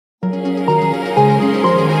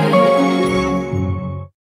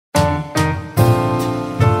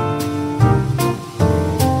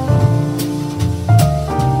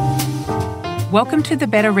Welcome to the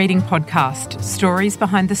Better Reading Podcast, Stories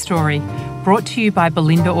Behind the Story, brought to you by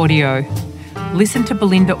Belinda Audio. Listen to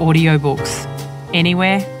Belinda audiobooks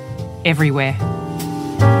anywhere, everywhere.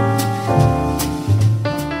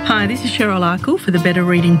 Hi, this is Cheryl Arkle for the Better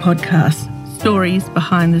Reading Podcast, Stories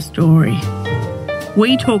Behind the Story.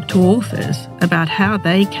 We talk to authors about how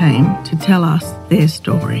they came to tell us their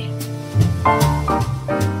story.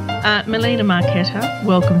 Melina Marchetta,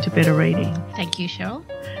 welcome to Better Reading. Thank you, Cheryl.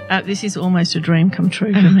 This is almost a dream come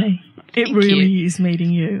true for me. It really is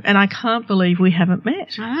meeting you. And I can't believe we haven't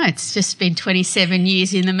met. I know, it's just been 27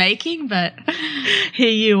 years in the making, but here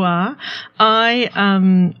you are. I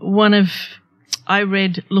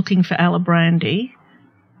read Looking for Alibrandi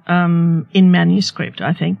in manuscript,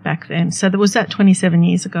 I think, back then. So was that 27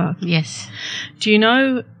 years ago? Yes. Do you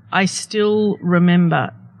know, I still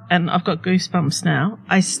remember, and I've got goosebumps now,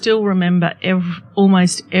 I still remember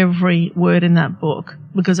almost every word in that book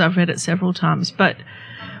because I've read it several times. But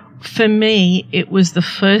for me, it was the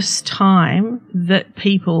first time that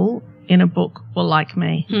people in a book were like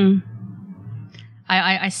me.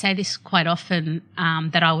 I say this quite often,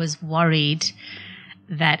 that I was worried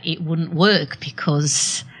that it wouldn't work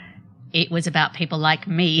because it was about people like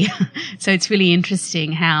me. So it's really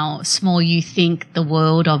interesting how small you think the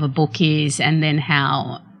world of a book is and then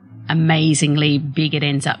how amazingly big it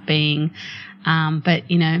ends up being.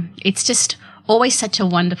 But, you know, it's just always such a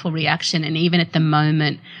wonderful reaction. And even at the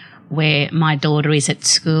moment where my daughter is at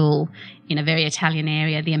school in a very Italian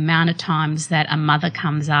area, the amount of times that a mother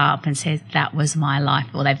comes up and says, that was my life,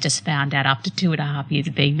 or they've just found out after 2.5 years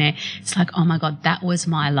of being there, it's like, oh my God, that was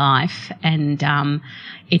my life. And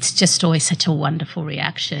it's just always such a wonderful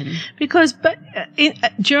reaction. Because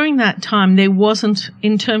during that time, there wasn't,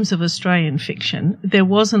 in terms of Australian fiction, there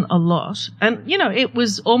wasn't a lot. And, you know, it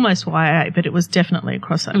was almost YA, but it was definitely a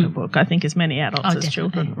crossover book. I think as many adults as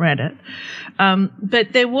children read it.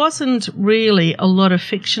 But there wasn't really a lot of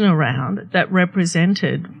fiction around that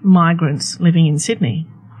represented migrants living in Sydney.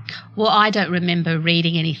 Well, I don't remember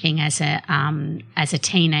reading anything as a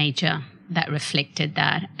teenager that reflected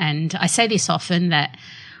that. And I say this often, that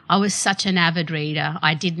I was such an avid reader.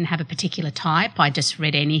 I didn't have a particular type. I just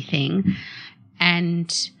read anything.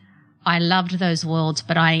 And I loved those worlds,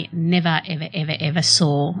 but I never, ever, ever, ever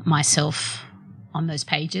saw myself on those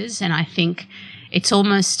pages. And I think it's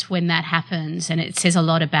almost when that happens, and it says a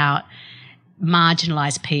lot about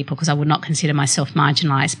marginalised people, because I would not consider myself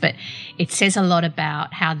marginalised, but it says a lot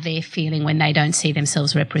about how they're feeling when they don't see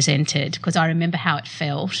themselves represented, because I remember how it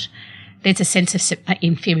felt. There's a sense of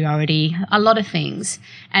inferiority, a lot of things.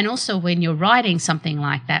 And also when you're writing something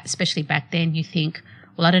like that, especially back then, you think,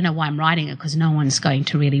 well, I don't know why I'm writing it because no one's going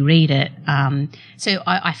to really read it. So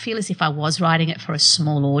I feel as if I was writing it for a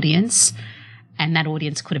small audience, and that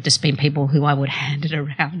audience could have just been people who I would hand it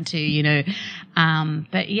around to, you know.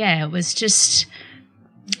 But yeah, it was just...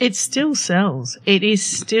 It still sells. It is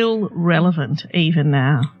still relevant even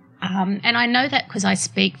now. And I know that because I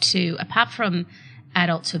speak to, apart from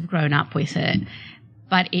adults who've grown up with it,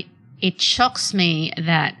 but it shocks me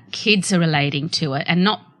that kids are relating to it, and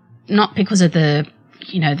not because of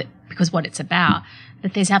because what it's about,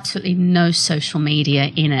 but there's absolutely no social media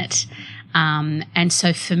in it. And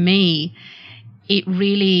so for me, it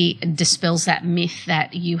really dispels that myth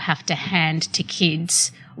that you have to hand to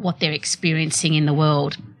kids what they're experiencing in the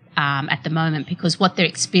world at the moment, because what they're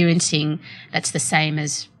experiencing, that's the same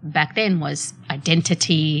as back then, was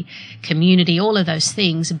identity, community, all of those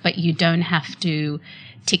things, but you don't have to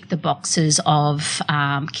tick the boxes of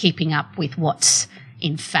keeping up with what's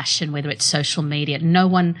in fashion, whether it's social media. No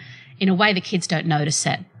one, in a way, the kids don't notice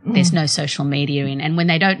it. There's no social media in. And when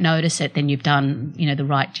they don't notice it, then you've done, the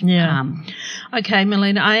right. Yeah. Okay,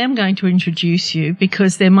 Melina, I am going to introduce you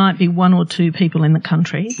because there might be one or two people in the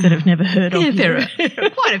country that have never heard of you. There are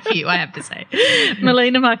quite a few, I have to say.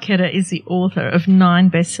 Melina Marchetta is the author of 9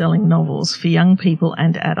 best-selling novels for young people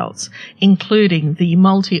and adults, including the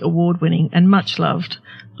multi-award-winning and much-loved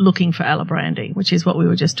Looking for Alibrandi, which is what we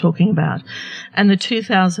were just talking about, and the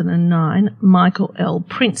 2009 Michael L.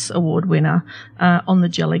 Prince Award winner, On the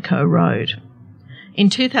Jellicoe Road. In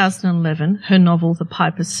 2011, her novel The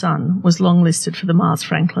Piper's Son was longlisted for the Mars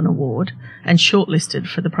Franklin Award and shortlisted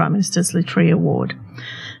for the Prime Minister's Literary Award.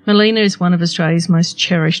 Melina is one of Australia's most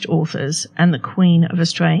cherished authors and the queen of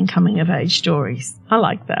Australian coming-of-age stories. I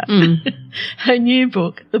like that. Her new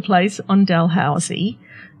book, The Place on Dalhousie,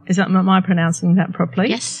 am I pronouncing that properly?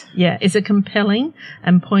 Yes. Yeah, is a compelling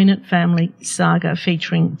and poignant family saga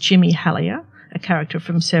featuring Jimmy Hallier, a character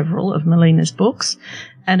from several of Melina's books,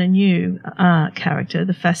 and a new character,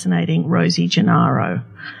 the fascinating Rosie Gennaro.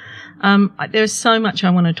 There's so much I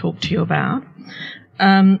want to talk to you about.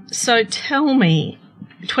 So tell me,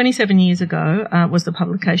 27 years ago was the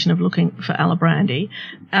publication of Looking for Alibrandi.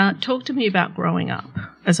 Talk to me about growing up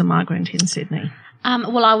as a migrant in Sydney.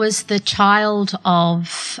 Well, I was the child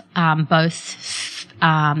of both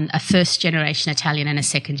a first-generation Italian and a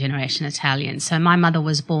second-generation Italian. So my mother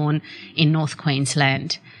was born in North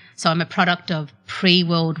Queensland. So I'm a product of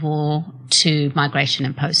pre-World War II migration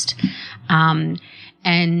and post.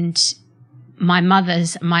 And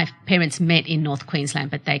my parents met in North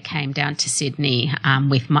Queensland, but they came down to Sydney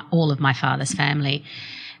with all of my father's family.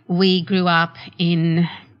 We grew up in,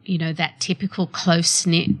 that typical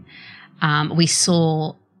close-knit. We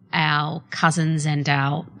saw our cousins and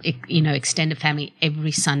our, extended family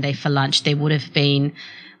every Sunday for lunch. There would have been,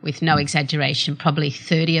 with no exaggeration, probably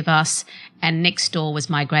 30 of us. And next door was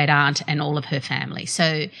my great aunt and all of her family.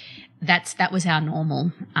 So that was our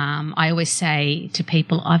normal. I always say to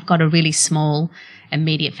people, I've got a really small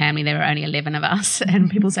immediate family. There are only 11 of us. And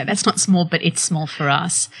people say that's not small, but it's small for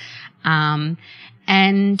us. We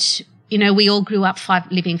all grew up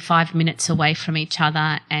living 5 minutes away from each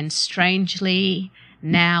other. And strangely,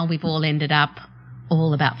 now we've all ended up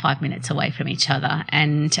all about 5 minutes away from each other.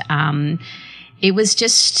 And it was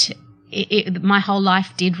just, my whole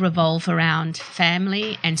life did revolve around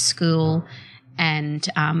family and school. And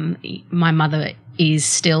my mother is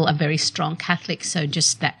still a very strong Catholic, so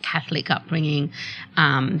just that Catholic upbringing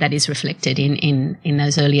that is reflected in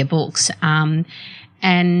those earlier books.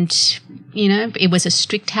 It was a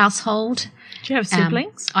strict household. Do you have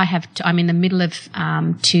siblings? I'm in the middle of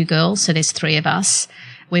two girls, so there's three of us.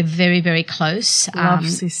 We're very, very close. Love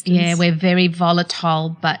sisters. Yeah, we're very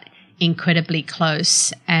volatile but incredibly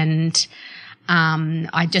close. And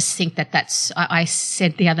I just think I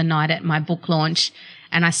said the other night at my book launch,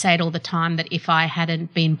 and I say it all the time, that if I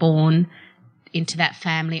hadn't been born into that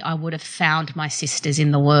family, I would have found my sisters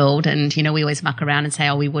in the world. And, we always muck around and say,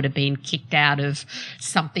 we would have been kicked out of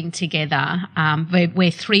something together.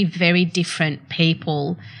 We're three very different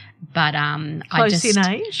people, but close in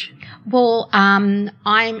age? Well, I'm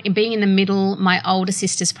being in the middle. My older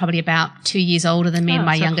sister's probably about 2 years older than me, and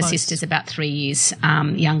my younger sister's about 3 years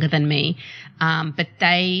younger than me. But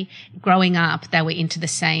growing up, they were into the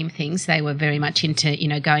same things. They were very much into,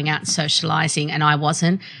 going out and socializing, and I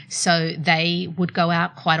wasn't. So they would go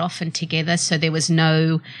out quite often together. So there was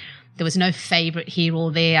no favorite here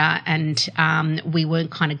or there. And, we weren't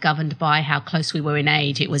kind of governed by how close we were in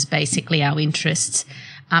age. It was basically our interests.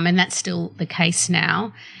 And that's still the case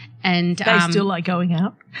now. And they still like going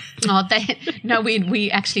out.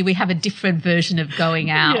 We have a different version of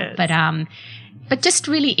going out. Yes. But just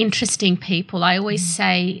really interesting people. I always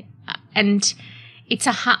say, and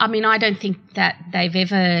I don't think that they've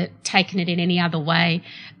ever taken it in any other way,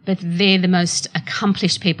 but they're the most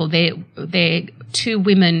accomplished people. They're two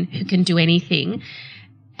women who can do anything.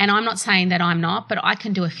 And I'm not saying that I'm not, but I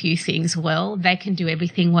can do a few things well. They can do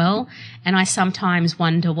everything well. And I sometimes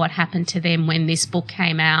wonder what happened to them when this book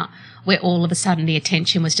came out, where all of a sudden the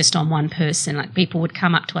attention was just on one person. Like, people would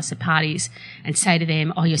come up to us at parties and say to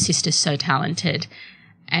them, your sister's so talented.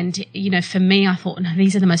 And, for me, I thought, no,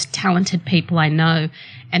 these are the most talented people I know.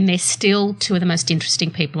 And they're still two of the most interesting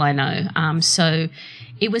people I know. So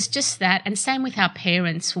it was just that. And same with our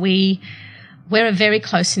parents. We're a very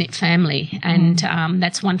close-knit family, and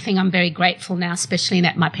that's one thing I'm very grateful now, especially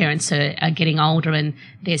that my parents are getting older and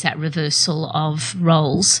there's that reversal of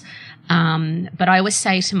roles. But I always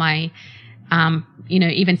say to my,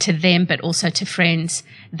 even to them, but also to friends,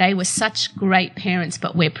 they were such great parents,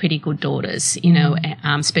 but we're pretty good daughters,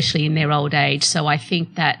 especially in their old age. So I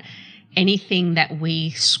think that anything that we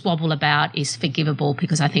squabble about is forgivable,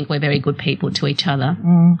 because I think we're very good people to each other.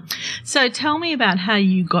 So tell me about how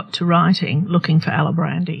you got to writing Looking for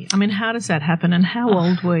Alibrandi. I mean, how does that happen, and how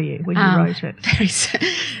old were you when you wrote it?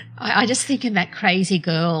 I just think of that crazy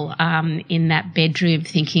girl in that bedroom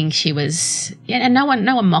thinking she was, and no one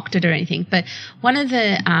mocked it or anything, but one of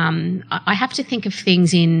the, I have to think of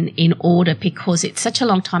things in order, because it's such a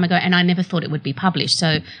long time ago and I never thought it would be published.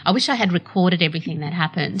 So I wish I had recorded everything that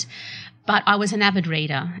happened. But I was an avid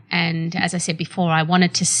reader, and as I said before, I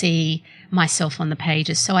wanted to see myself on the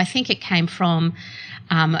pages. So I think it came from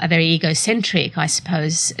a very egocentric, I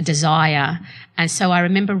suppose, desire. And so I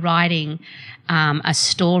remember writing a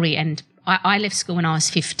story, and I left school when I was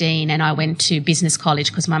 15, and I went to business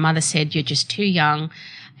college because my mother said, you're just too young.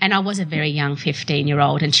 And I was a very young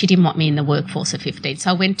 15-year-old, and she didn't want me in the workforce at 15. So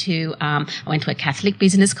I went to a Catholic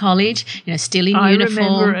business college, still in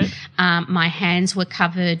uniform. Remember it. My hands were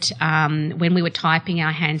covered. When we were typing,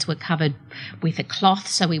 our hands were covered with a cloth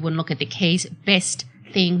so we wouldn't look at the keys. Best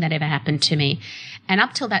thing that ever happened to me. And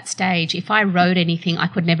up till that stage, if I wrote anything, I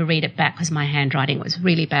could never read it back because my handwriting was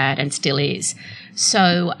really bad and still is.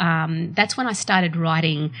 So that's when I started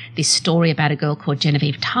writing this story about a girl called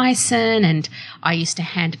Genevieve Tyson, and I used to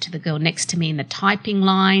hand it to the girl next to me in the typing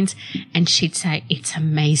lines, and she'd say, "It's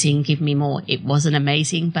amazing, give me more." It wasn't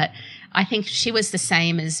amazing, but I think she was the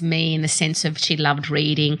same as me in the sense of she loved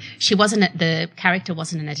reading. The character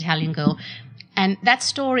wasn't an Italian girl. And that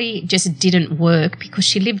story just didn't work because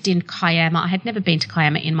she lived in Kiama. I had never been to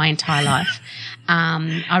Kiama in my entire life.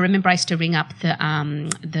 I remember I used to ring up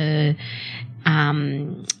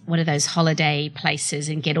what are those holiday places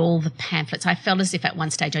and get all the pamphlets. I felt as if at one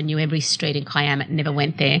stage I knew every street in Kiama and never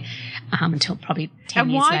went there until probably 10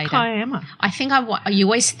 years later. And why Kiama? I think you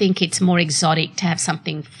always think it's more exotic to have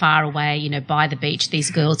something far away, by the beach.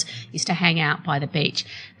 These girls used to hang out by the beach.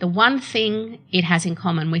 The one thing it has in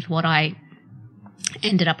common with what I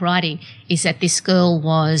ended up writing is that this girl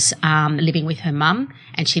was living with her mum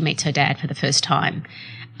and she meets her dad for the first time.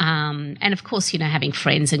 And of course, having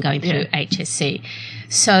friends and going through HSC.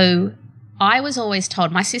 So I was always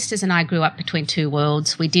told, my sisters and I grew up between two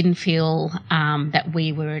worlds. We didn't feel that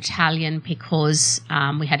we were Italian because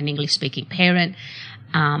we had an English-speaking parent.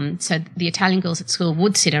 So the Italian girls at school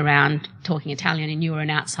would sit around talking Italian and you were an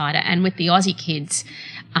outsider. And with the Aussie kids,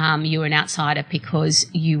 you were an outsider because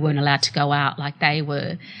you weren't allowed to go out like they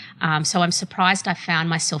were. So I'm surprised I found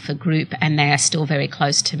myself a group, and they are still very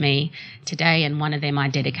close to me today. And one of them I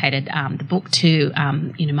dedicated the book to,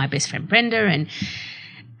 my best friend Brenda. And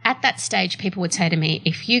at that stage, people would say to me,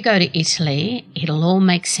 if you go to Italy, it'll all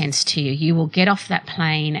make sense to you. You will get off that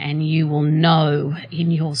plane and you will know in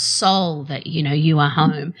your soul that, you are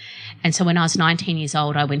home. And so when I was 19 years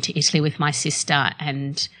old, I went to Italy with my sister,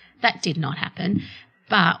 and that did not happen.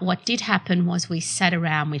 But what did happen was we sat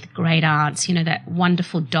around with great aunts, that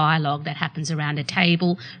wonderful dialogue that happens around a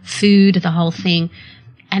table, food, the whole thing.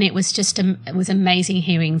 And it was it was amazing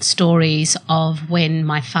hearing stories of when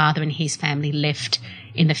my father and his family left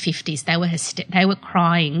in the 50s. They were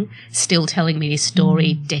crying, still telling me this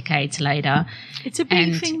story decades later. It's a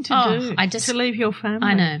big thing to do, to leave your family.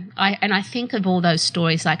 I know. I think of all those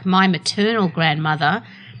stories, like my maternal grandmother,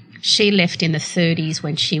 she left in the 30s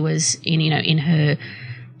when she was in her,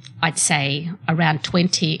 I'd say, around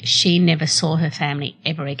 20. She never saw her family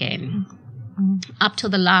ever again. Up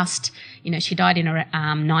till the last, she died in her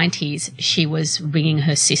 90s. She was ringing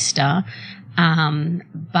her sister,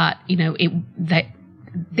 but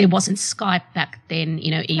there wasn't Skype back then.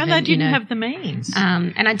 Even and they didn't have the means.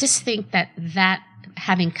 And I just think that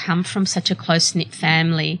having come from such a close knit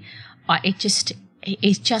family, I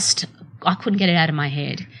couldn't get it out of my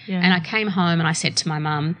head. Yeah. And I came home and I said to my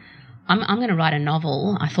mum, I'm going to write a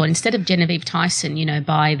novel. I thought instead of Genevieve Tyson,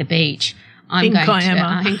 by the beach, in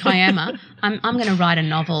Kiama, I'm going to write a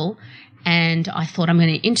novel. And I thought I'm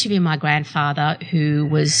going to interview my grandfather, who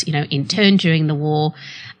was, interned during the war,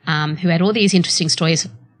 who had all these interesting stories.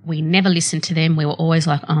 We never listened to them. We were always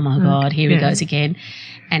like, oh my God, here he goes again.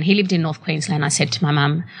 And he lived in North Queensland. I said to my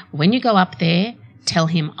mum, when you go up there, tell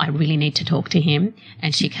him I really need to talk to him.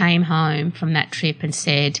 And she came home from that trip and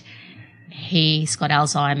said, he's got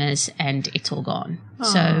Alzheimer's and it's all gone. Oh.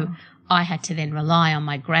 So I had to then rely on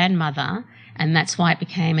my grandmother, and that's why it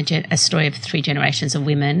became a story of 3 generations of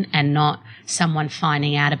women and not someone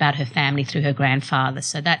finding out about her family through her grandfather.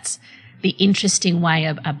 So that's the interesting way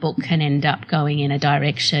a book can end up going in a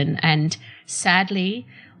direction. And sadly,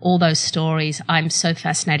 all those stories, I'm so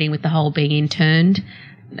fascinating with the whole being interned,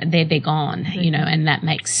 they're gone, and that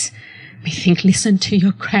makes me think, listen to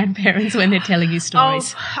your grandparents when they're telling you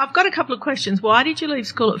stories. Oh, I've got a couple of questions. Why did you leave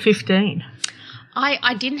school at 15?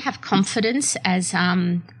 I didn't have confidence as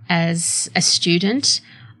a student.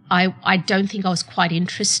 I don't think I was quite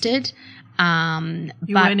interested. You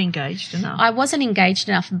weren't engaged enough. I wasn't engaged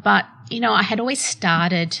enough, but, I had always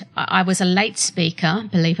started. I was a late speaker,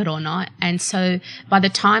 believe it or not. And so by the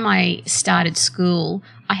time I started school,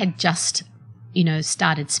 I had just,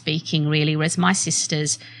 started speaking really, whereas my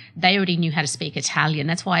sisters, they already knew how to speak Italian.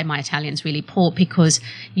 That's why my Italian's really poor, because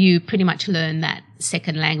you pretty much learn that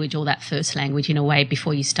second language or that first language in a way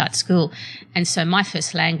before you start school. And so my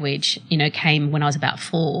first language, came when I was about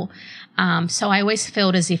 4. So I always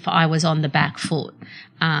felt as if I was on the back foot.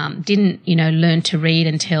 Didn't, learn to read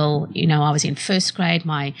until, I was in first grade.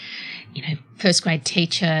 My, first grade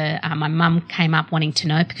teacher, my mum came up wanting to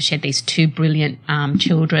know because she had these 2 brilliant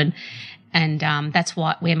children. And that's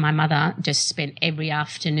where my mother just spent every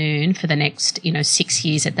afternoon for the next, 6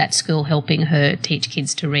 years at that school helping her teach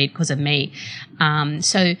kids to read because of me.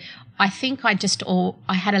 So I think I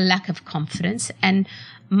had a lack of confidence. And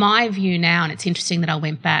my view now, and it's interesting that I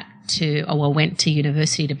went to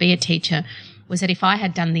university to be a teacher, was that if I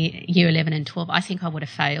had done the year 11 and 12, I think I would have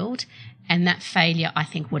failed. And that failure, I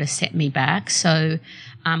think, would have set me back. So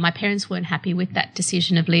my parents weren't happy with that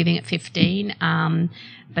decision of leaving at 15,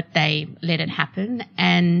 but they let it happen.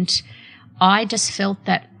 And I just felt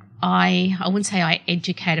that I wouldn't say I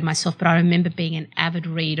educated myself, but I remember being an avid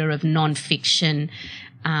reader of nonfiction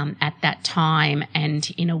at that time. And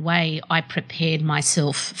in a way, I prepared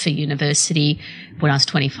myself for university when I was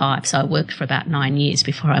 25. So I worked for about 9 years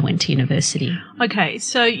before I went to university. Okay,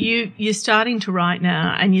 so you're starting to write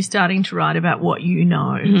now, and you're starting to write about what you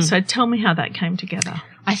know. Mm-hmm. So tell me how that came together.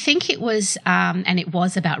 I think it was, and it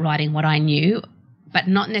was about writing what I knew, but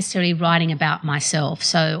not necessarily writing about myself.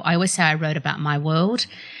 So I always say I wrote about my world.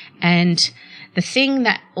 And the thing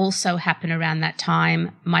that also happened around that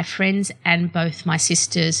time, my friends and both my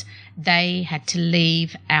sisters, they had to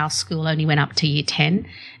leave our school, only went up to year 10.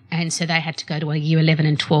 And so they had to go to a year 11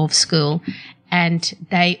 and 12 school. And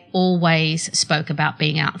they always spoke about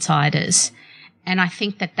being outsiders. And I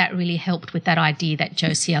think that that really helped with that idea that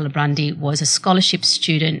Josie Alibrandi was a scholarship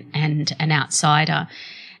student and an outsider.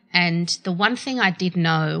 And the one thing I did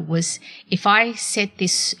know was if I said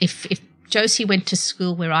this, if Josie went to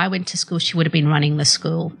school where I went to school, she would have been running the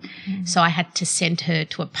school. Mm. So I had to send her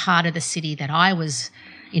to a part of the city that I was,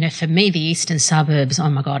 for me, the eastern suburbs, oh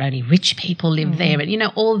my God, only rich people live there. And,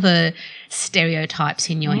 all the stereotypes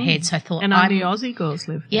in your head. So I thought. And only Aussie girls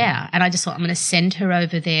live there. Yeah. And I just thought I'm going to send her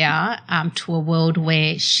over there to a world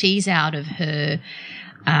where she's out of her,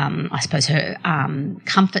 I suppose, her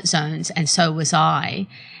comfort zones. And so was I.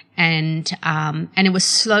 And it was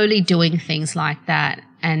slowly doing things like that.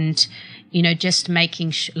 And, just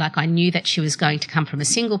making like I knew that she was going to come from a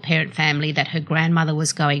single parent family, that her grandmother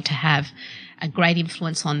was going to have a great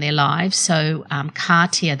influence on their lives. So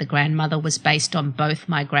Katia, the grandmother, was based on both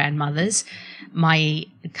my grandmothers. My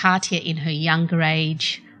Katia in her younger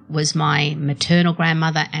age was my maternal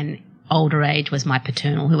grandmother, and older age was my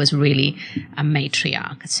paternal, who was really a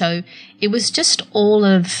matriarch. So it was just all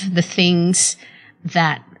of the things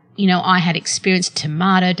that I had experienced.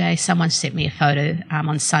 Tomato Day. Someone sent me a photo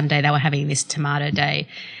on Sunday. They were having this Tomato Day,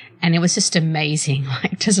 and it was just amazing.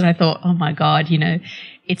 I thought, oh my God,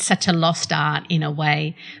 it's such a lost art in a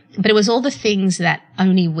way. But it was all the things that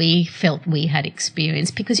only we felt we had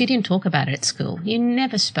experienced, because you didn't talk about it at school. You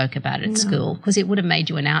never spoke about it at school, because it would have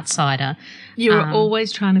made you an outsider. You were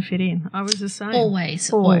always trying to fit in. I was the same.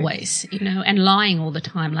 Always, and lying all the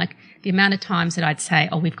time. Like the amount of times that I'd say,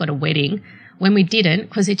 oh, we've got a wedding, when we didn't,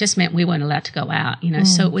 because it just meant we weren't allowed to go out,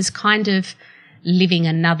 So it was kind of living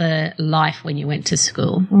another life when you went to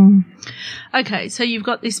school. Mm. Okay, so you've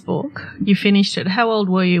got this book. You finished it. How old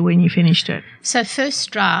were you when you finished it? So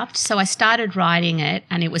first draft, so I started writing it,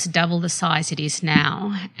 and it was double the size it is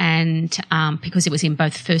now. And because it was in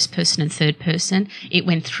both first person and third person, it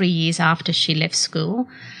went 3 years after she left school.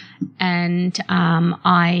 And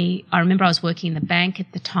I remember I was working in the bank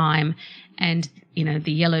at the time, and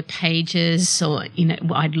the yellow pages, or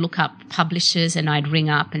I'd look up publishers and I'd ring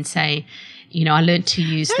up and say, I learned to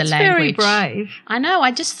use the language. That's very brave. I know.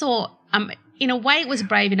 I just thought, in a way it was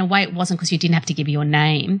brave, in a way it wasn't, because you didn't have to give your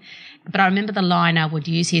name. But I remember the line I would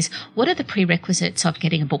use is, what are the prerequisites of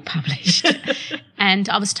getting a book published? And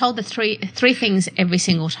I was told the three things every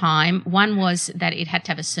single time. One was that it had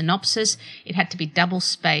to have a synopsis, it had to be double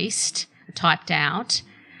spaced, typed out.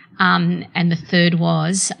 And the third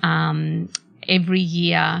was every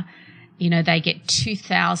year, they get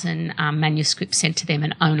 2,000 manuscripts sent to them,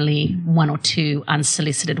 and only 1 or 2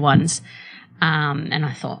 unsolicited ones. And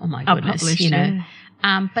I thought, oh my goodness,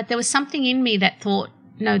 But there was something in me that thought,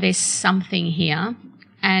 no, there's something here.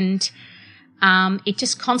 And it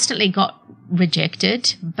just constantly got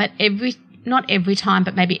rejected. But not every time,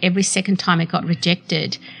 but maybe every second time it got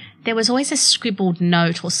rejected, there was always a scribbled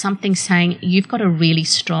note or something saying, you've got a really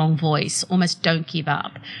strong voice, almost don't give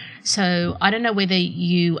up. So I don't know whether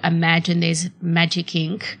you imagine there's magic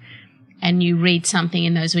ink and you read something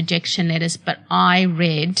in those rejection letters, but I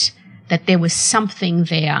read that there was something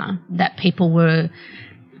there that people were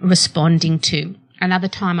responding to. Another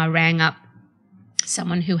time I rang up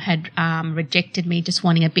someone who had rejected me, just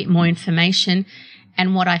wanting a bit more information,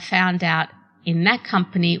 and what I found out in that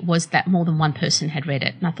company was that more than one person had read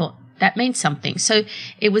it. And I thought, that means something. So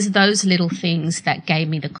it was those little things that gave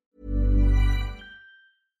me the...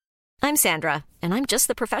 I'm Sandra, and I'm just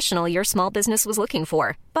the professional your small business was looking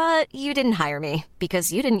for. But you didn't hire me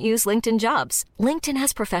because you didn't use LinkedIn Jobs. LinkedIn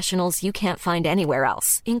has professionals you can't find anywhere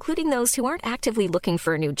else, including those who aren't actively looking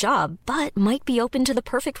for a new job, but might be open to the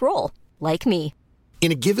perfect role, like me.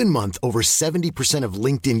 In a given month, over 70% of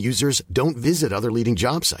LinkedIn users don't visit other leading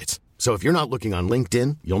job sites. So if you're not looking on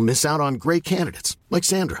LinkedIn, you'll miss out on great candidates like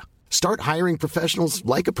Sandra. Start hiring professionals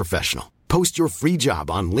like a professional. Post your free job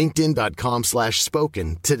on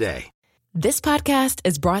linkedin.com/spoken today. This podcast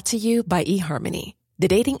is brought to you by eHarmony, the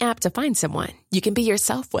dating app to find someone you can be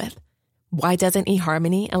yourself with. Why doesn't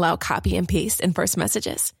eHarmony allow copy and paste in first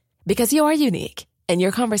messages? Because you are unique, and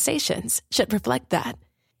your conversations should reflect that.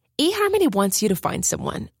 eHarmony wants you to find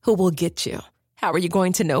someone who will get you. How are you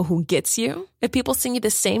going to know who gets you? If people send you the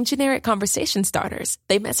same generic conversation starters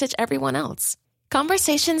they message everyone else.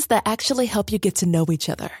 Conversations that actually help you get to know each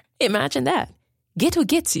other. Imagine that. Get who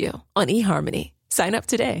gets you on eHarmony. Sign up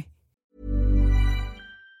today.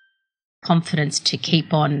 Confidence to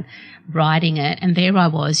keep on writing it. And there I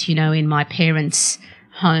was, in my parents'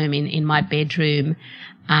 home, in my bedroom,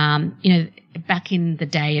 back in the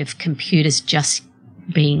day of computers just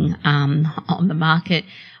being on the market.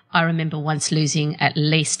 I remember once losing at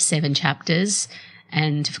least 7 chapters.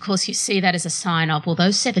 And of course, you see that as a sign of, well,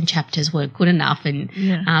 those 7 chapters weren't good enough. And,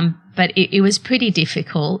 but it was pretty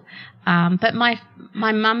difficult. But my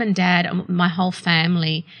mum and dad, my whole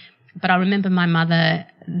family, but I remember my mother,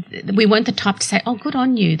 we weren't the type to say, oh, good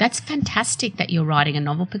on you. That's fantastic that you're writing a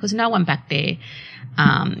novel, because no one back there,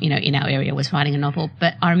 in our area was writing a novel.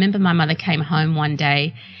 But I remember my mother came home one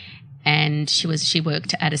day, and she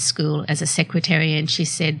worked at a school as a secretary, and she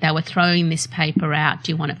said they were throwing this paper out.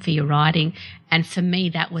 Do you want it for your writing? And for me,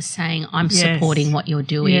 that was saying, I'm supporting what you're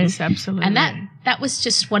doing. Yes, absolutely. And that was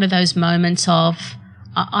just one of those moments of,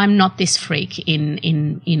 I'm not this freak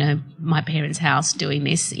in my parents' house doing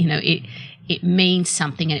this. It means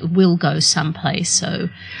something, and it will go someplace. So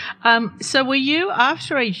were you,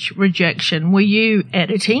 after each rejection, were you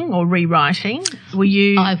editing or rewriting?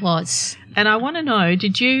 I was. And I want to know,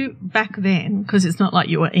 did you back then, because it's not like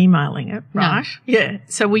you were emailing it, right? No. Yeah.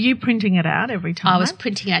 So were you printing it out every time? I was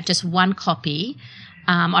printing out just one copy.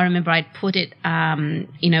 I remember I'd put it, in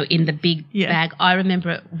the big bag. I remember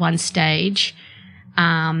at one stage,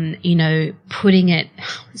 putting it, I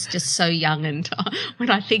was just so young, and when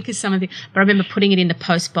I think of some of but I remember putting it in the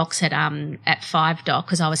post box at 5 Dock,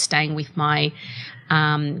 because I was staying with my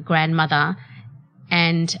grandmother.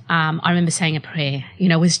 And I remember saying a prayer,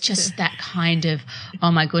 it was just that kind of, oh,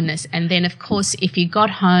 my goodness. And then, of course, if you got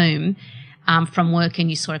home from work and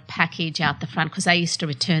you saw a package out the front, because they used to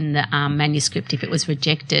return the manuscript if it was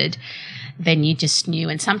rejected, then you just knew.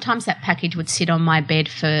 And sometimes that package would sit on my bed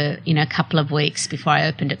for, a couple of weeks before I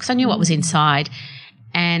opened it, because I knew what was inside.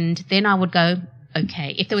 And then I would go,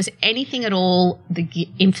 okay, if there was anything at all, the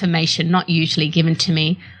information not usually given to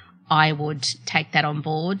me, I would take that on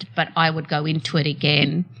board, but I would go into it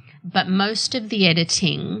again. But most of the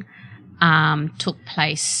editing took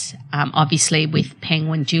place, obviously, with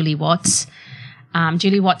Penguin, Julie Watts.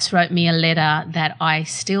 Julie Watts wrote me a letter that I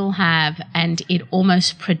still have, and it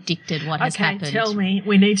almost predicted what has happened. Okay, tell me.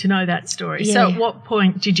 We need to know that story. Yeah. So at what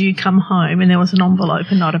point did you come home and there was an envelope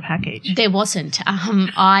and not a package? There wasn't.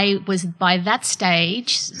 I was, by that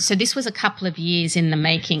stage, so this was a couple of years in the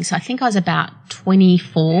making. So I think I was about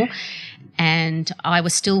 24, and I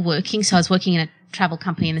was still working. So I was working in a travel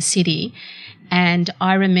company in the city. And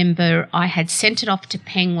I remember I had sent it off to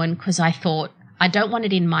Penguin because I thought, I don't want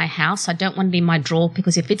it in my house. I don't want it in my drawer,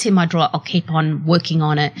 because if it's in my drawer, I'll keep on working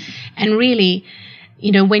on it. And really,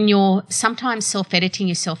 when you're sometimes self-editing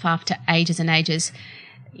yourself after ages and ages,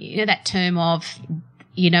 that term of,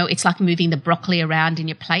 it's like moving the broccoli around in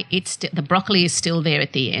your plate. The broccoli is still there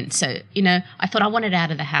at the end. So, I thought I want it out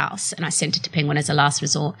of the house, and I sent it to Penguin as a last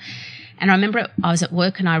resort. And I remember I was at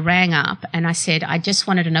work and I rang up and I said, I just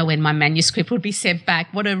wanted to know when my manuscript would be sent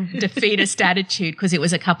back. What a defeatist attitude, because it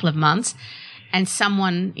was a couple of months. And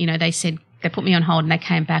someone, they said, they put me on hold and they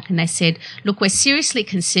came back and they said, look, we're seriously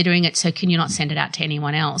considering it, so can you not send it out to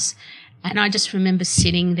anyone else? And I just remember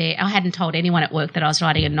sitting there. I hadn't told anyone at work that I was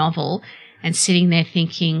writing a novel, and sitting there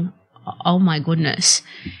thinking, oh, my goodness.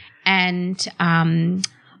 And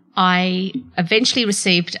I eventually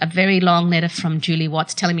received a very long letter from Julie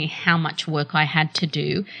Watts telling me how much work I had to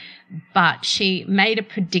do. But she made a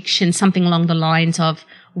prediction, something along the lines of,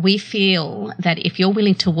 we feel that if you're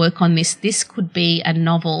willing to work on this, this could be a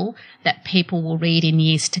novel that people will read in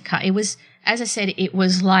years to come. It was, as I said, it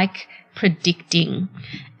was like predicting.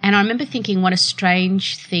 And I remember thinking, what a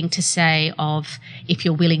strange thing to say of, if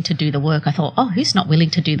you're willing to do the work. I thought, oh, who's not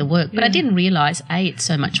willing to do the work? But I didn't realize, it's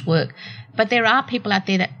so much work. But there are people out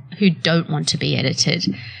there who don't want to be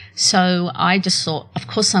edited. So I just thought, of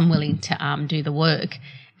course I'm willing to do the work.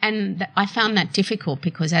 And I found that difficult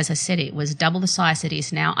because, as I said, it was double the size it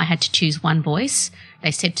is now. I had to choose one voice. They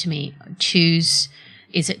said to me, choose,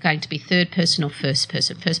 is it going to be third person or first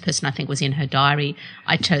person? First person, I think, was in her diary.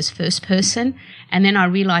 I chose first person. And then I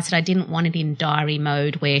realized that I didn't want it in diary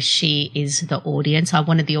mode where she is the audience. I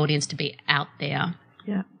wanted the audience to be out there.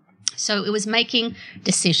 Yeah. So it was making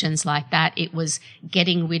decisions like that. It was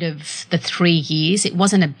getting rid of the 3 years. It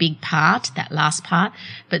wasn't a big part, that last part,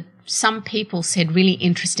 but some people said really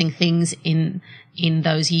interesting things in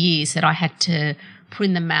those years that I had to put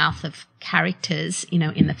in the mouth of characters,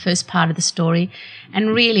 in the first part of the story.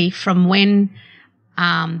 And really from when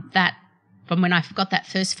I got that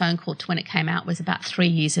first phone call to when it came out was about 3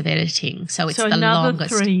 years of editing. So it's the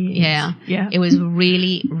longest. 3 years. Yeah. It was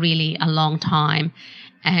really, really a long time.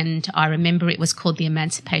 And I remember it was called The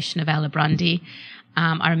Emancipation of Alibrandi.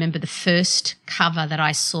 I remember the first cover that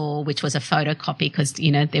I saw, which was a photocopy because,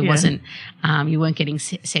 there wasn't, you weren't getting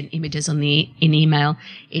sent images in email.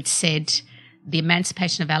 It said The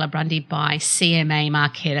Emancipation of Alibrandi by CMA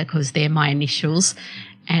Marquetta because they're my initials.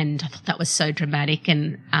 And I thought that was so dramatic.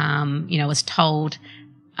 And, I was told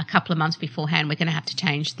a couple of months beforehand, we're going to have to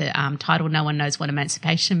change the title. No one knows what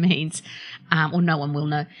emancipation means, or no one will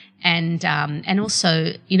know. And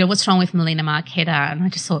also, what's wrong with Melina Marquetta? And I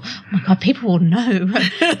just thought, oh my God, people will know.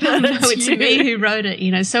 They'll know it's me who wrote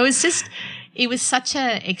it, So it was such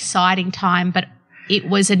a exciting time, but it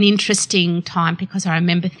was an interesting time because I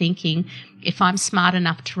remember thinking, if I'm smart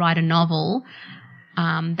enough to write a novel,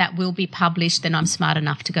 that will be published, then I'm smart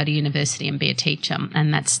enough to go to university and be a teacher.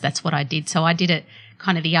 And that's what I did. So I did it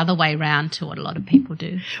kind of the other way around to what a lot of people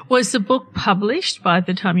do. Was the book published by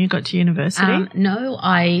the time you got to university? No,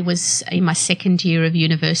 I was in my second year of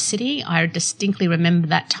university. I distinctly remember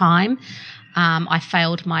that time. I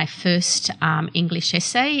failed my first English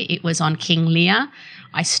essay. It was on King Lear.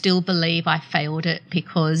 I still believe I failed it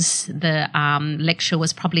because the lecturer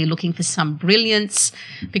was probably looking for some brilliance,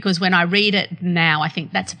 because when I read it now, I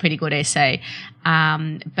think that's a pretty good essay.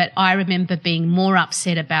 But I remember being more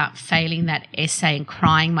upset about failing that essay and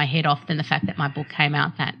crying my head off than the fact that my book came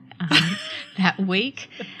out that week.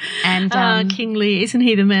 And King Lear, isn't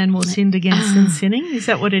he the man more sinned against than sinning? Is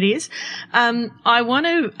that what it is? I want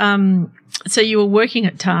to so you were working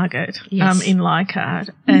at Target in Leichhardt,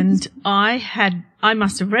 and I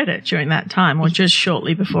must have read it during that time or just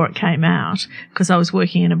shortly before it came out because I was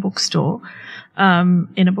working in a bookstore,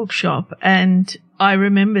 in a bookshop, and I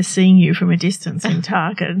remember seeing you from a distance in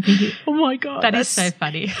Target and thinking, oh my God. That is so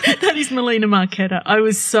funny. That is Melina Marquetta. I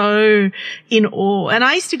was so in awe. And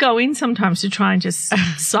I used to go in sometimes to try and just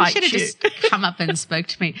sight you. You should have just come up and spoke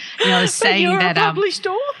to me. I was saying you're that. You're a published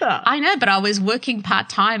author. I know, but I was working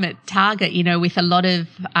part-time at Target, with a lot of,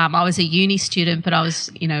 I was a uni student, but I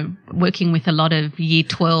was, working with a lot of year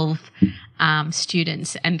 12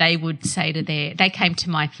 students, and they would say they came to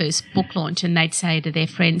my first book launch and they'd say to their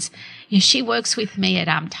friends, she works with me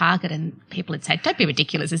at Target, and people would say, don't be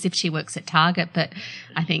ridiculous, as if she works at Target. But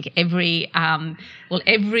I think every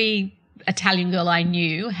Italian girl I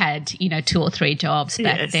knew had, 2 or 3 jobs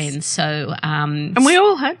back then. So, and we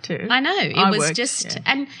all had to. I know.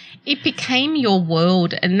 And it became your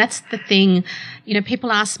world. And that's the thing,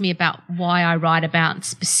 people ask me about why I write about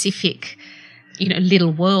specific,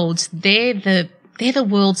 little worlds. They're the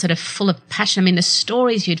worlds that are full of passion. I mean, the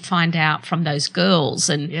stories you'd find out from those girls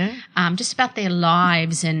and just about their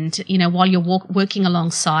lives, and, while you're working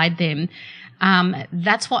alongside them,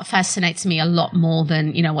 that's what fascinates me a lot more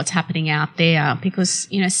than, what's happening out there, because,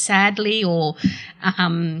 sadly or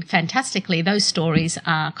fantastically, those stories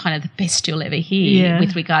are kind of the best you'll ever hear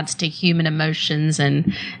with regards to human emotions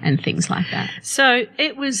and things like that. So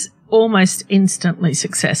it was almost instantly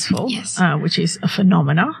successful, which is a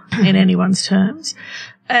phenomena in anyone's terms.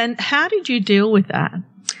 And how did you deal with that?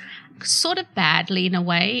 Sort of badly in a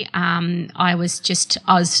way. I was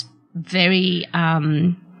very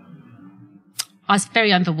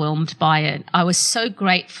overwhelmed by it. I was so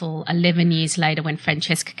grateful 11 years later when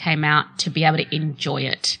Francesca came out to be able to enjoy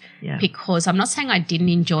it, because I'm not saying I didn't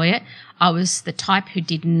enjoy it. I was the type who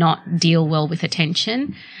did not deal well with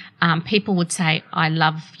attention. People would say, I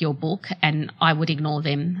love your book, and I would ignore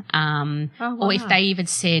them. Or if they even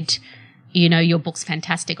said, your book's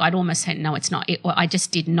fantastic, I'd almost say, no, it's not. I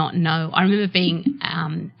just did not know. I remember being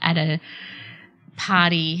at a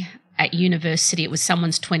party at university. It was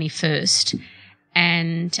someone's 21st.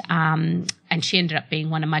 And she ended up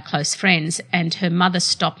being one of my close friends, and her mother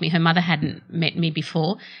stopped me. Her mother hadn't met me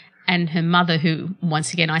before, and her mother, who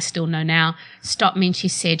once again I still know now, stopped me and she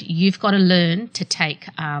said, you've got to learn to take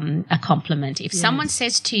a compliment. If someone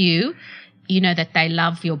says to you, that they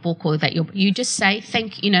love your book, or that you just say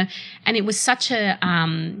thank you, and it was such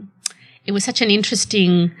an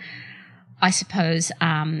interesting, I suppose,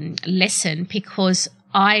 lesson, because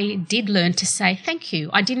I did learn to say thank you.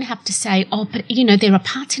 I didn't have to say, oh, but, there are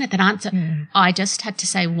parts in it that aren't. I just had to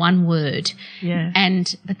say one word. Yeah.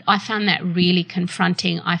 But I found that really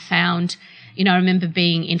confronting. I found, I remember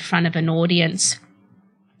being in front of an audience.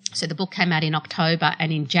 So the book came out in October,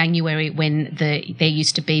 and in January, when there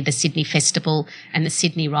used to be the Sydney Festival and the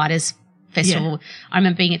Sydney Writers Festival, I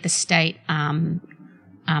remember being at the State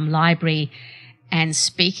Library and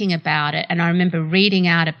speaking about it. And I remember reading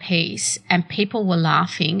out a piece and people were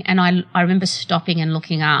laughing. And I remember stopping and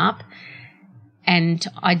looking up, and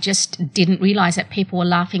I just didn't realize that people were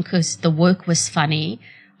laughing because the work was funny.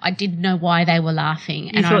 I didn't know why they were laughing.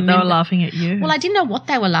 You thought they were laughing at you? Well, I didn't know what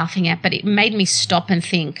they were laughing at, but it made me stop and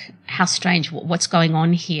think, how strange, what's going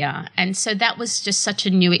on here? And so that was just such a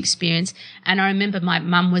new experience. And I remember my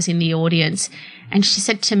mum was in the audience, and she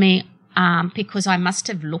said to me, because I must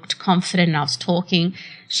have looked confident and I was talking,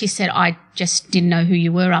 she said, I just didn't know who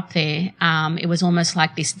you were up there. It was almost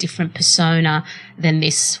like this different persona than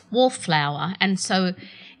this wallflower. And so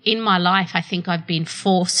in my life, I think I've been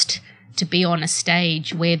forced to be on a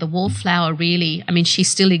stage where the wallflower really, she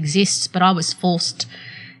still exists, but I was forced,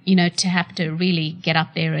 to have to really get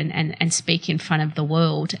up there and speak in front of the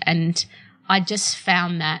world. And I just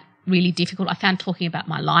found that really difficult. I found talking about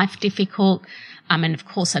my life difficult. And of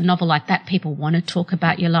course, a novel like that, people want to talk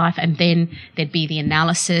about your life. And then there'd be the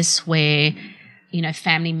analysis where,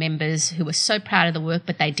 family members who were so proud of the work,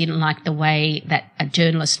 but they didn't like the way that a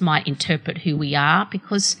journalist might interpret who we are,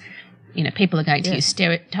 because people are going to use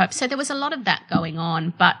stereotypes. So there was a lot of that going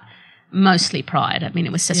on, but mostly pride.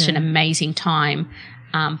 It was such an amazing time.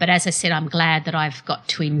 But as I said, I'm glad that I've got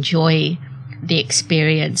to enjoy the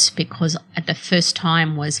experience, because at the first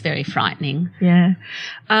time was very frightening. Yeah.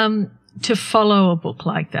 To follow a book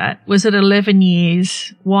like that, was it 11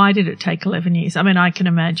 years? Why did it take 11 years? I can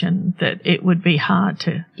imagine that it would be hard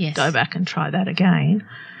to go back and try that again.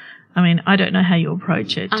 I don't know how you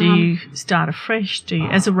approach it. Do you start afresh?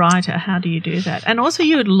 As a writer, how do you do that? And also,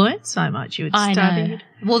 you had learnt so much. You had studied.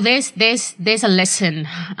 Well, there's a lesson.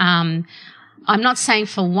 I'm not saying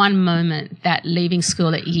for one moment that leaving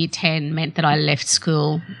school at year 10 meant that I left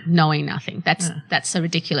school knowing nothing. That's a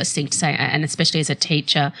ridiculous thing to say, and especially as a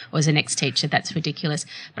teacher or as an ex-teacher, that's ridiculous.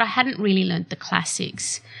 But I hadn't really learnt the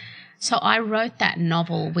classics. So I wrote that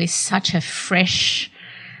novel with such a fresh,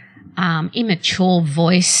 immature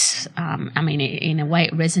voice. In a way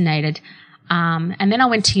it resonated. And then I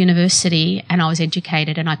went to university and I was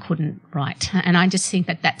educated and I couldn't write. And I just think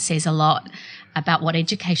that says a lot about what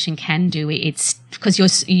education can do. It's because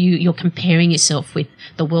you're comparing yourself with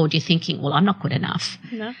the world. You're thinking, well, I'm not good enough.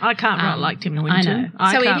 No, I can't write like Tim Winton.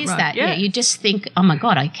 I know. So it is that. Yeah, you just think, oh my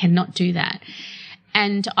God, I cannot do that.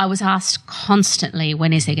 And I was asked constantly,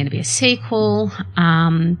 when is there going to be a sequel?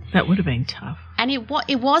 That would have been tough. And it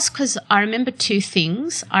was because I remember two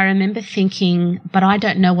things. I remember thinking, but I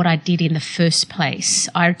don't know what I did in the first place.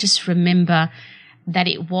 I just remember that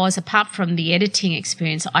it was, apart from the editing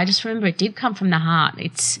experience, I just remember it did come from the heart.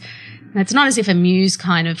 It's not as if a muse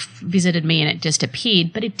kind of visited me and it just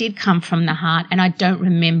appeared, but it did come from the heart, and I don't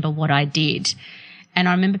remember what I did. And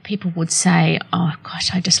I remember people would say, oh,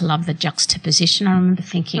 gosh, I just love the juxtaposition. I remember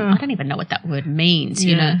thinking, I don't even know what that word means,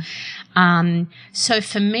 you know. So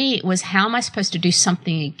for me, it was, how am I supposed to do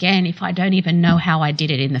something again if I don't even know how I did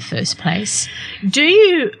it in the first place? Do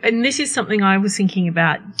you, and this is something I was thinking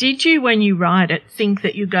about, did you, when you write it, think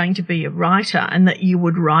that you're going to be a writer and that you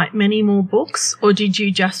would write many more books, or did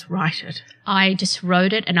you just write it? I just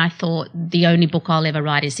wrote it and I thought the only book I'll ever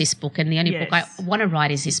write is this book, and the only book I want to write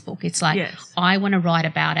is this book. It's like I want to write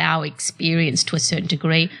about our experience to a certain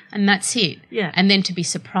degree, and that's it. Yeah. And then to be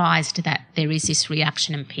surprised that there is this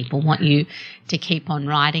reaction and people want you to keep on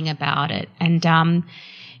writing about it. And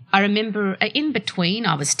I remember in between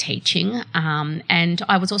I was teaching and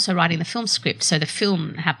I was also writing the film script. So the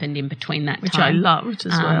film happened in between that Which time. I loved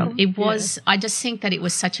as well. It was, I just think that it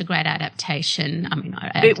was such a great adaptation. I mean,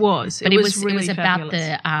 it was really about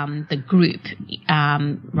the group,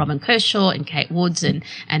 Robin Kershaw and Kate Woods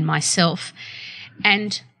and myself.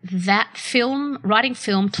 And that film, writing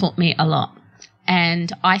film taught me a lot.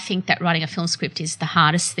 And I think that writing a film script is the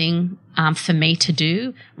hardest thing for me to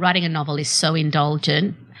do. Writing a novel is so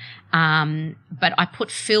indulgent. But I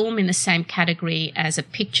put film in the same category as a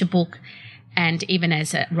picture book and even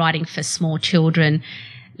as writing for small children.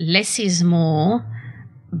 Less is more,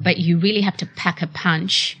 but you really have to pack a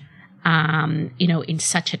punch, in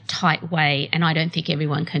such a tight way. And I don't think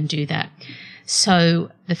everyone can do that.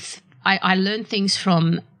 So I learned things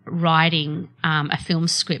from writing a film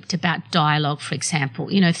script about dialogue, for example.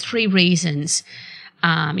 3 reasons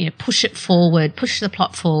push it forward, push the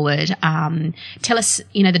plot forward. Tell us,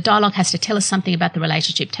 the dialogue has to tell us something about the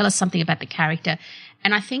relationship, tell us something about the character.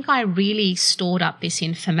 And I think I really stored up this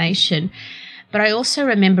information. But I also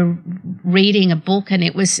remember reading a book, and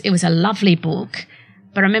it was a lovely book.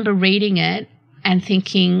 But I remember reading it and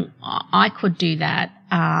thinking, I could do that,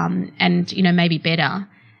 and maybe better.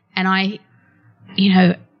 And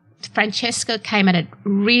Francesca came at a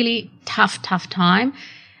really tough time.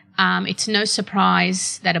 It's no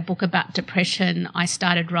surprise that a book about depression I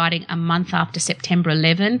started writing a month after September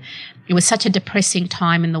 11. It was such a depressing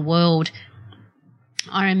time in the world.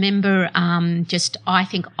 I remember I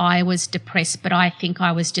think I was depressed, but I think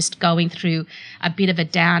I was just going through a bit of a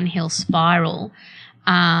downhill spiral.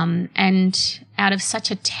 And out of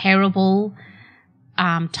such a terrible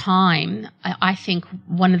time, I think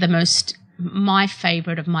one of my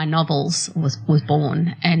favourite of my novels was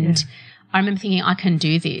born. And I remember thinking, I can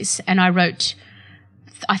do this. And I wrote,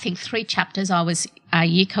 I think, 3 chapters. I was a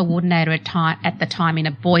year coordinator at the time in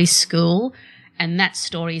a boys' school, and that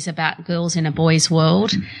story is about girls in a boys'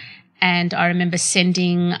 world. And I remember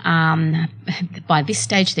sending, by this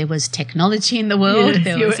stage there was technology in the world,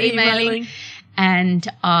 there was emailing. And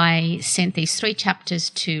I sent these 3 chapters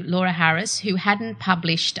to Laura Harris, who hadn't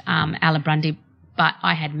published Alibrandi, but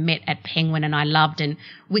I had met at Penguin and I loved, and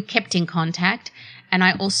we kept in contact. And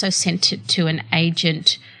I also sent it to an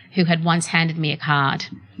agent who had once handed me a card.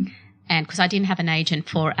 And because I didn't have an agent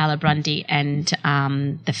for Alibrandi and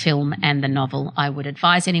the film and the novel, I would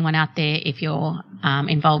advise anyone out there, if you're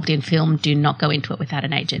involved in film, do not go into it without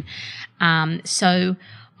an agent. So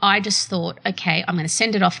I just thought, okay, I'm going to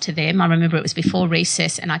send it off to them. I remember it was before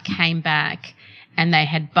recess, and I came back and they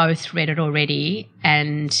had both read it already.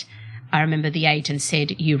 And I remember the agent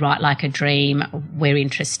said, "You write like a dream. We're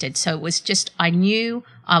interested." So it was just, I knew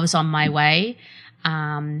I was on my way.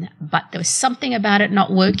 But there was something about it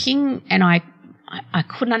not working, and I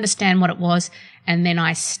couldn't understand what it was. And then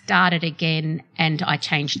I started again, and I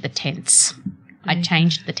changed the tense. I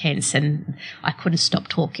changed the tense, and I couldn't stop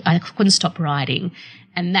talking. I couldn't stop writing.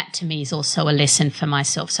 And that to me is also a lesson for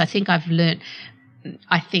myself. So I think I've learnt,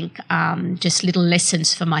 just little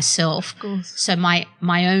lessons for myself. Of course. So my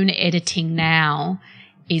own editing now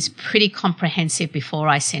is pretty comprehensive before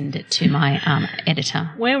I send it to my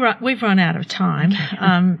editor. We've run out of time.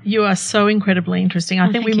 Okay. You are so incredibly interesting.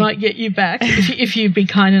 I think we might get you back if you'd be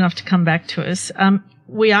kind enough to come back to us.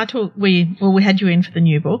 We had you in for the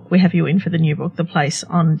new book. We have you in for the new book, The Place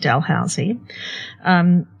on Dalhousie.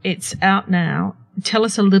 It's out now. Tell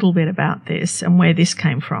us a little bit about this and where this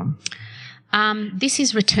came from. This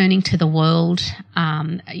is returning to the world.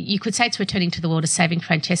 You could say it's returning to the world of Saving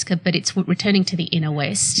Francesca, but it's returning to the inner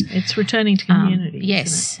west. It's returning to community.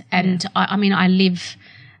 Yes. Isn't it? And yeah. I live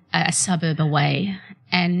a suburb away,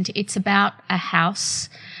 and it's about a house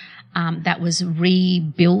that was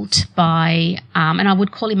rebuilt by, and I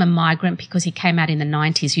would call him a migrant because he came out in the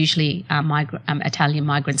 90s. Usually Italian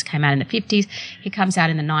migrants came out in the 50s. He comes out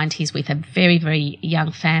in the 90s with a very, very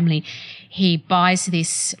young family. He buys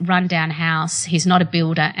this rundown house. He's not a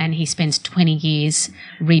builder, and he spends 20 years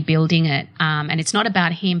rebuilding it. And it's not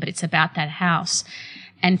about him, but it's about that house.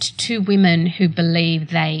 And 2 women who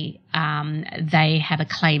believe they have a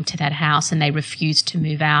claim to that house, and they refuse to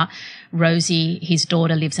move out. Rosie, his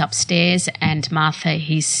daughter, lives upstairs, and Martha,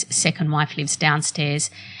 his second wife, lives downstairs.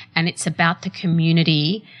 And it's about the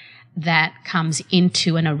community that comes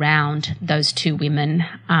into and around those 2 women.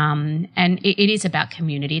 And it is about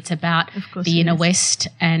community. It's about the inner west,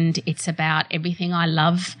 and it's about everything I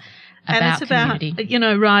love about community. And it's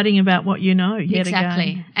about, writing about what you know yet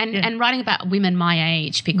exactly. again. And writing about women my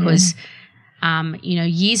age because,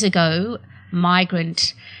 years ago,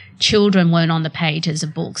 migrant children weren't on the pages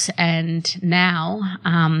of books, and now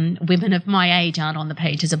women of my age aren't on the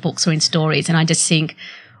pages of books or in stories. And I just think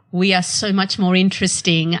we are so much more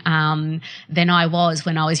interesting than I was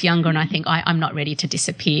when I was younger, and I think I'm not ready to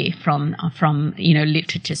disappear from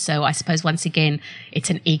literature. So I suppose once again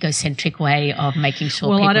it's an egocentric way of making sure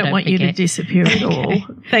people don't forget. Well, I don't want you to disappear at all.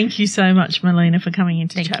 Thank you so much, Melina, for coming in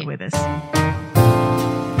to chat with us.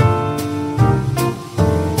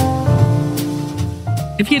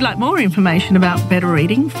 If you'd like more information about Better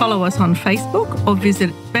Reading, follow us on Facebook or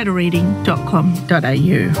visit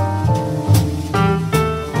betterreading.com.au.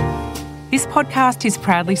 This podcast is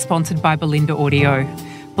proudly sponsored by Belinda Audio.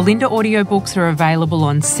 Belinda audiobooks are available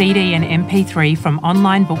on CD and MP3 from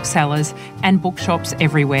online booksellers and bookshops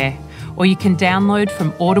everywhere, or you can download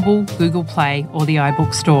from Audible, Google Play or the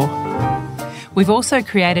iBook Store. We've also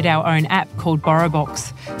created our own app called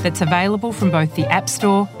BorrowBox that's available from both the App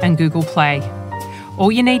Store and Google Play. All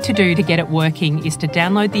you need to do to get it working is to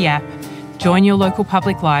download the app, Join your local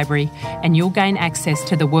public library and you'll gain access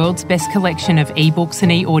to the world's best collection of ebooks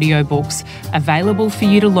and e-audiobooks available for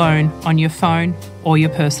you to loan on your phone or your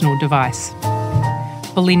personal device.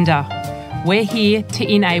 Bolinda, we're here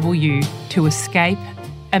to enable you to escape,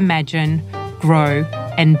 imagine, grow,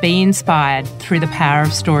 and be inspired through the power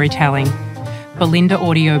of storytelling. Bolinda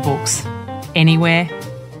Audiobooks. Anywhere,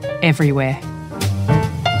 everywhere.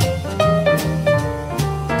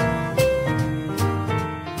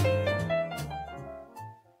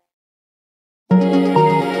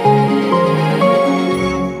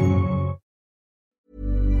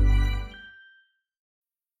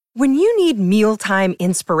 When you need mealtime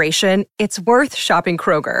inspiration, it's worth shopping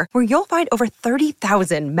Kroger, where you'll find over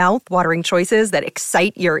 30,000 mouth-watering choices that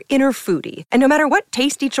excite your inner foodie. And no matter what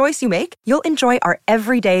tasty choice you make, you'll enjoy our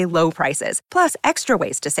everyday low prices, plus extra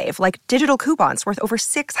ways to save, like digital coupons worth over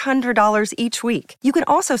 $600 each week. You can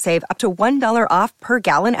also save up to $1 off per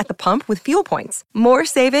gallon at the pump with fuel points. More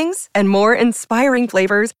savings and more inspiring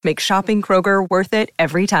flavors make shopping Kroger worth it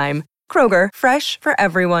every time. Kroger, fresh for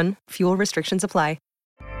everyone. Fuel restrictions apply.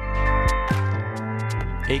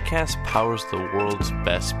 Acast powers the world's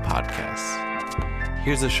best podcasts.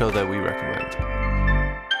 Here's a show that we recommend.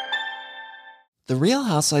 The Real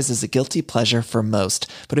Housewives is a guilty pleasure for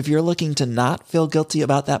most, but if you're looking to not feel guilty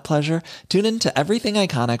about that pleasure, tune in to Everything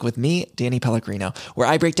Iconic with me, Danny Pellegrino, where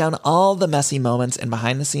I break down all the messy moments and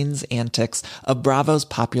behind-the-scenes antics of Bravo's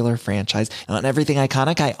popular franchise. And on Everything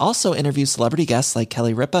Iconic, I also interview celebrity guests like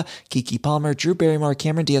Kelly Ripa, Keke Palmer, Drew Barrymore,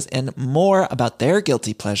 Cameron Diaz, and more about their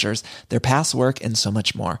guilty pleasures, their past work, and so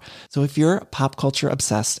much more. So if you're pop culture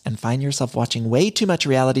obsessed and find yourself watching way too much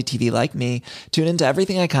reality TV like me, tune in to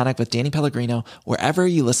Everything Iconic with Danny Pellegrino, wherever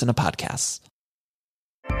you listen to podcasts.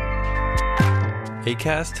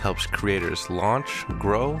 Acast helps creators launch,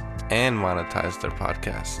 grow, and monetize their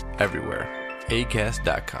podcasts everywhere.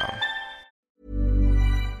 Acast.com.